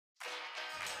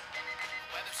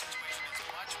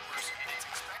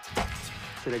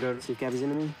Should I go see if Gabby's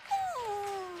into me?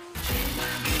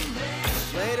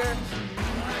 Later.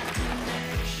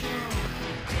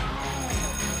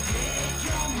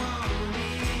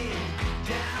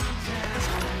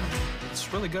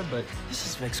 It's really good, but this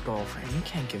is Vic's girlfriend. You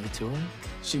can't give it to her.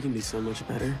 She can be so much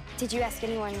better. Did you ask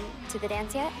anyone to the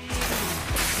dance yet?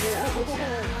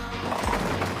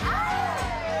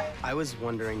 I was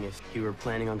wondering if you were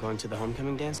planning on going to the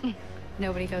homecoming dance.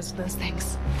 Nobody goes to those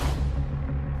things.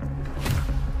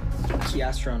 He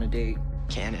asked her on a date.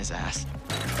 Can his ass.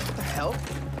 What the hell?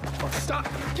 Oh, stop!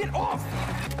 Get off!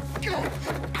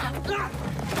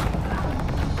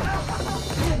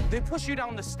 They push you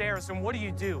down the stairs, and what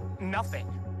do? Nothing.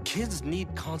 Kids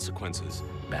need consequences.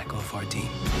 Back off our team.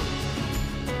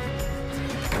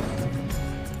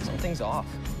 Something's off.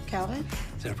 Calvin?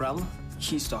 Is there a problem?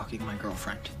 He's stalking my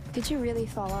girlfriend. Did you really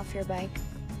fall off your bike?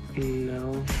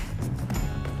 No.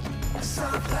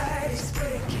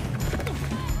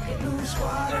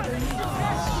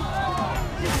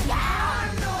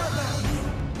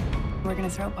 We're gonna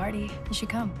throw a party. You should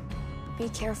come. Be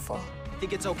careful.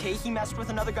 Think it's okay he messed with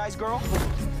another guy's girl?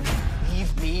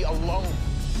 Leave me alone.